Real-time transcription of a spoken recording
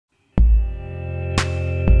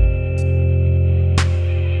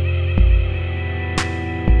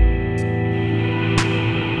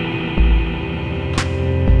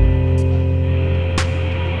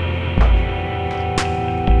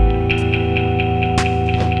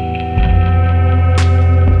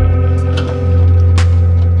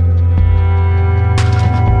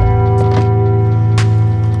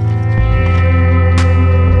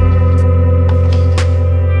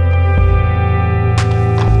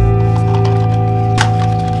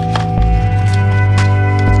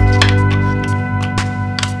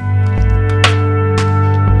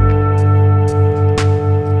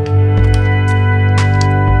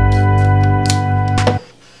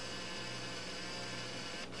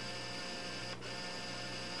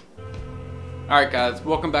Alright guys,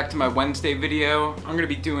 welcome back to my Wednesday video. I'm going to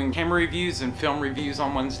be doing camera reviews and film reviews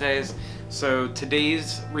on Wednesdays. So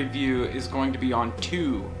today's review is going to be on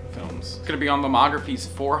two films. It's going to be on Lomography's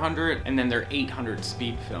 400 and then their 800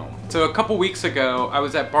 speed film. So a couple weeks ago, I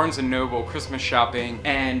was at Barnes & Noble Christmas shopping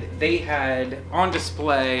and they had on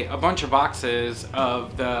display a bunch of boxes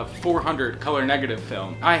of the 400 color negative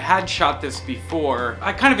film. I had shot this before.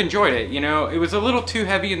 I kind of enjoyed it, you know. It was a little too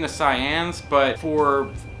heavy in the cyans, but for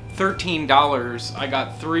 $13 I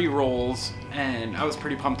got 3 rolls and I was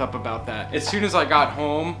pretty pumped up about that. As soon as I got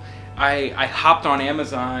home, I hopped on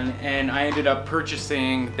Amazon and I ended up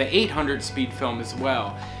purchasing the 800 speed film as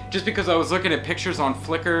well, just because I was looking at pictures on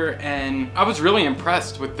Flickr and I was really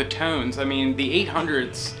impressed with the tones. I mean, the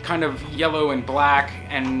 800's kind of yellow and black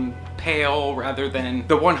and pale rather than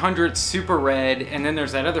the 100 super red, and then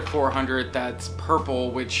there's that other 400 that's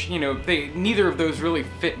purple, which, you know, neither of those really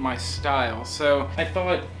fit my style. So I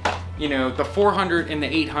thought, you know, the 400 and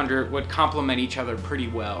the 800 would complement each other pretty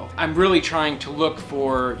well. I'm really trying to look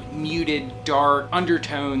for muted, dark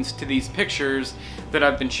undertones to these pictures that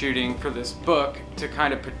I've been shooting for this book to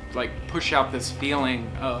kind of push out this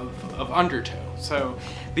feeling of undertow. So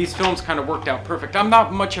these films kind of worked out perfect. I'm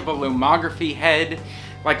not much of a lomography head.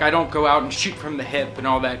 Like, I don't go out and shoot from the hip and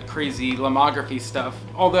all that crazy lomography stuff.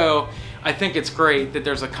 Although, I think it's great that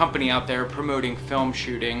there's a company out there promoting film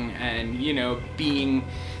shooting and, you know, being,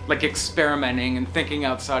 like, experimenting and thinking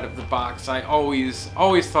outside of the box. I always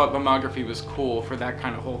thought lomography was cool for that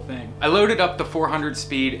kind of whole thing. I loaded up the 400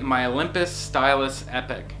 speed in my Olympus Stylus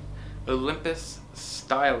Epic. Olympus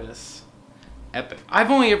Stylus Epic. I've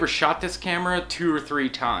only ever shot this camera 2 or 3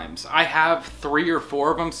 times. I have 3 or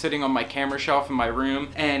 4 of them sitting on my camera shelf in my room,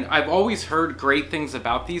 and I've always heard great things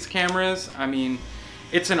about these cameras. I mean,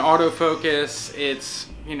 it's an autofocus, it's,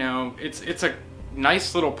 you know, it's a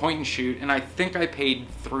nice little point and shoot, and I think I paid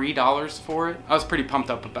 $3 for it. I was pretty pumped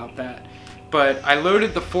up about that. But I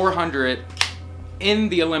loaded the 400 in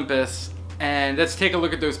the Olympus, and let's take a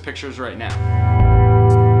look at those pictures right now.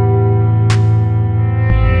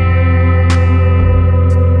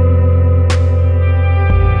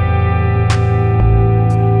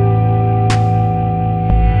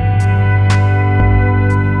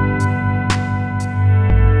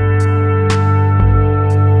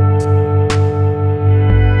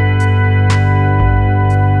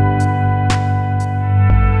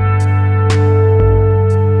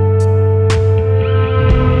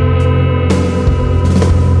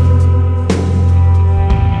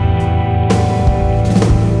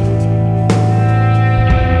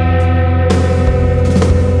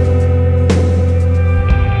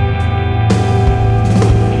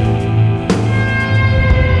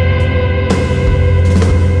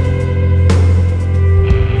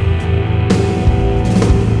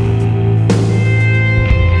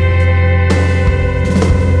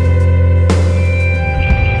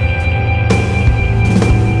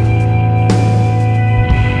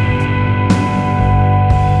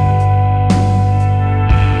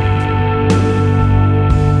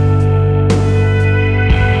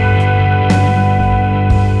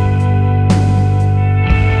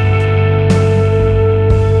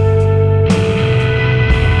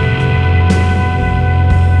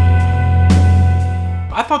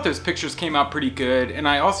 I thought those pictures came out pretty good, and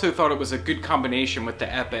I also thought it was a good combination with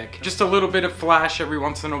the Epic. Just a little bit of flash every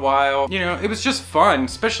once in a while. You know, it was just fun,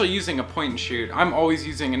 especially using a point and shoot. I'm always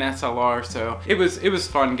using an SLR, so it was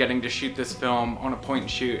fun getting to shoot this film on a point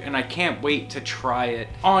and shoot, and I can't wait to try it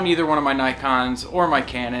on either one of my Nikons or my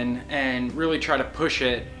Canon and really try to push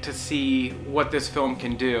it to see what this film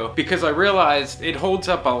can do, because I realized it holds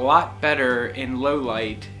up a lot better in low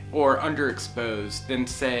light or underexposed than,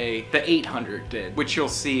 say, the 800 did, which you'll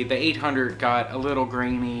see the 800 got a little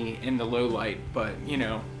grainy in the low light, but, you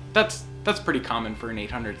know, that's pretty common for an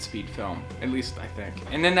 800 speed film, at least I think.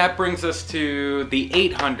 And then that brings us to the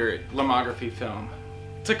 800 lomography film.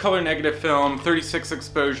 It's a color negative film, 36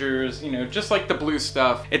 exposures, you know, just like the blue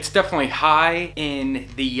stuff. It's definitely high in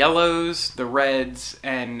the yellows, the reds,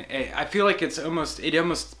 and I feel like it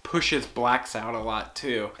almost pushes blacks out a lot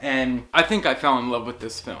too. And I think I fell in love with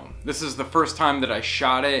this film. This is the first time that I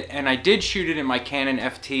shot it, and I did shoot it in my Canon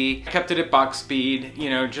FT. I kept it at box speed,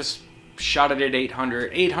 you know, just shot it at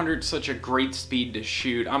 800. 800 is such a great speed to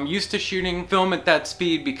shoot. I'm used to shooting film at that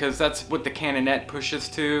speed because that's what the Canonet pushes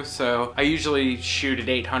to, so I usually shoot at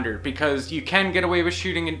 800 because you can get away with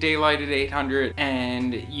shooting in daylight at 800,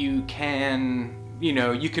 and you can, you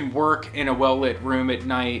know, you can work in a well-lit room at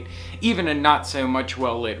night, even a not so much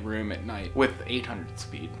well-lit room at night with 800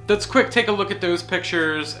 speed. Let's quick take a look at those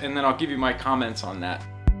pictures, and then I'll give you my comments on that.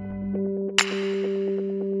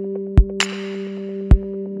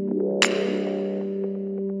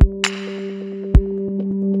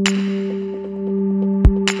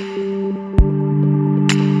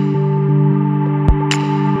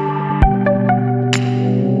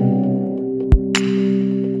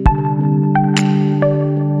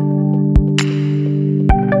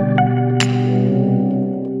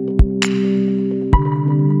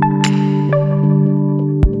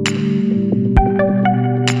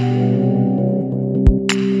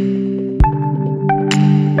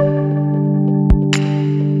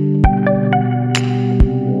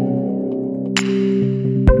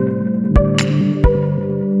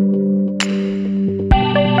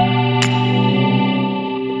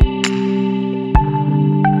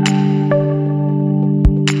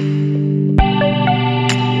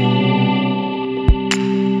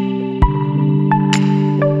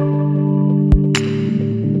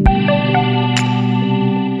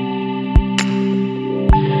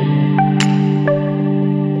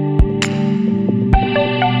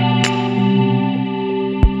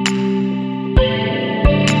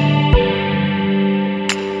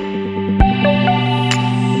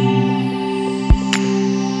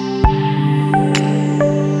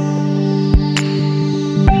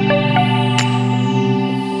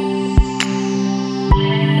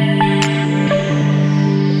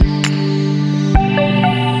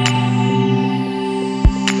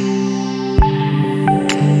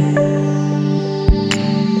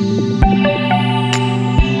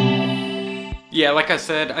 Yeah, like I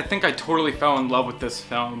said, I think I totally fell in love with this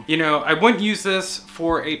film. You know, I wouldn't use this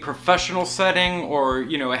for a professional setting or,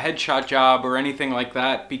 you know, a headshot job or anything like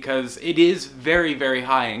that because it is very, very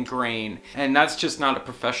high in grain, and that's just not a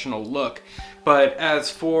professional look. But as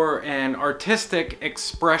for an artistic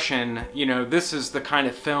expression, you know, this is the kind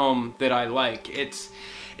of film that I like. It's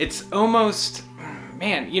almost,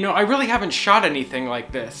 man, you know, I really haven't shot anything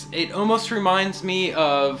like this. It almost reminds me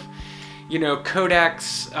of, you know,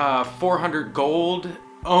 Kodak's 400 gold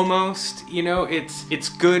almost. You know, it's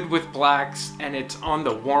good with blacks and it's on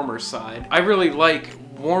the warmer side. I really like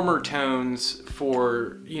warmer tones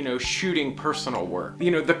for, you know, shooting personal work.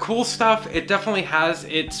 You know, the cool stuff, it definitely has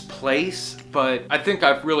its place, but I think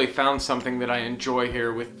I've really found something that I enjoy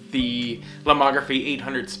here with the Lomography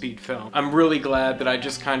 800 speed film. I'm really glad that I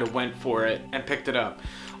just kind of went for it and picked it up.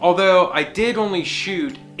 Although I did only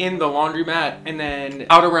shoot in the laundromat and then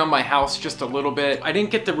out around my house just a little bit. I didn't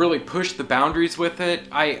get to really push the boundaries with it.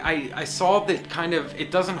 I saw that kind of, it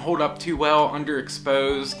doesn't hold up too well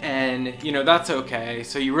underexposed, and you know, that's okay.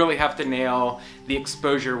 So you really have to nail the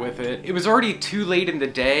exposure with it. It was already too late in the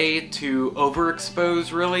day to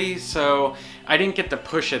overexpose really, so I didn't get to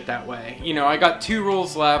push it that way. You know, I got 2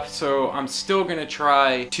 rolls left, so I'm still gonna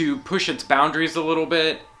try to push its boundaries a little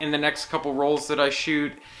bit in the next couple rolls that I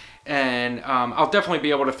shoot. And I'll definitely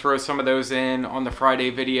be able to throw some of those in on the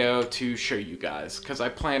Friday video to show you guys, because I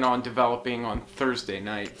plan on developing on Thursday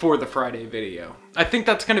night for the Friday video. I think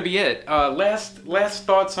that's going to be it. Last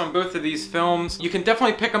thoughts on both of these films. You can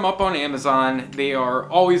definitely pick them up on Amazon. They are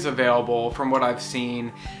always available from what I've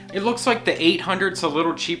seen. It looks like the 800's a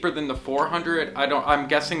little cheaper than the 400. I'm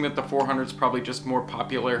guessing that the 400's probably just more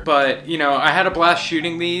popular. But, you know, I had a blast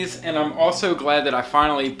shooting these, and I'm also glad that I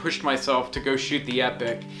finally pushed myself to go shoot the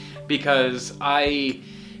Epic, because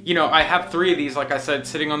you know, I have 3 of these, like I said,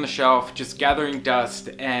 sitting on the shelf, just gathering dust,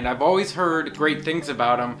 and I've always heard great things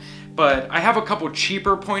about them, but I have a couple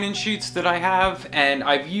cheaper point and shoots that I have, and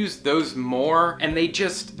I've used those more, and they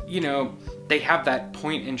just, you know, they have that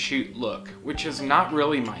point and shoot look, which is not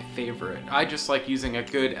really my favorite. I just like using a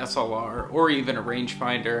good SLR or even a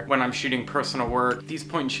rangefinder when I'm shooting personal work. These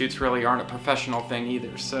point and shoots really aren't a professional thing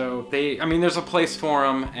either, so I mean, there's a place for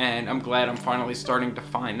them, and I'm glad I'm finally starting to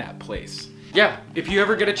find that place. Yeah, if you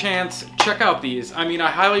ever get a chance, check out these. I mean,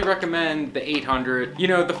 I highly recommend the 800. You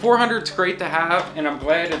know, the 400's great to have, and I'm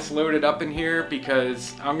glad it's loaded up in here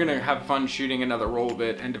because I'm gonna have fun shooting another roll of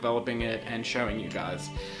it and developing it and showing you guys.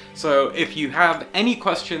 So if you have any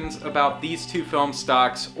questions about these 2 film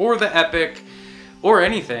stocks or the Epic or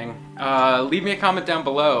anything, leave me a comment down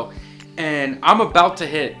below. And I'm about to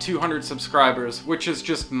hit 200 subscribers, which is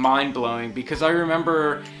just mind-blowing because I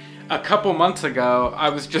remember a couple months ago, I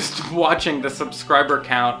was just watching the subscriber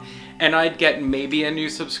count, and I'd get maybe a new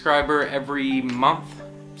subscriber every month.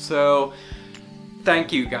 So,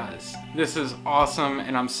 thank you guys. This is awesome,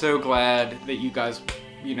 and I'm so glad that you guys,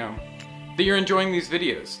 you know, that you're enjoying these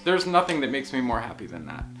videos. There's nothing that makes me more happy than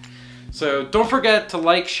that. So, don't forget to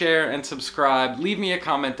like, share, and subscribe. Leave me a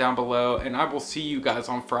comment down below, and I will see you guys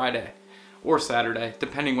on Friday or Saturday,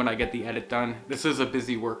 depending when I get the edit done. This is a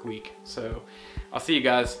busy work week, so I'll see you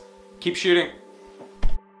guys. Keep shooting.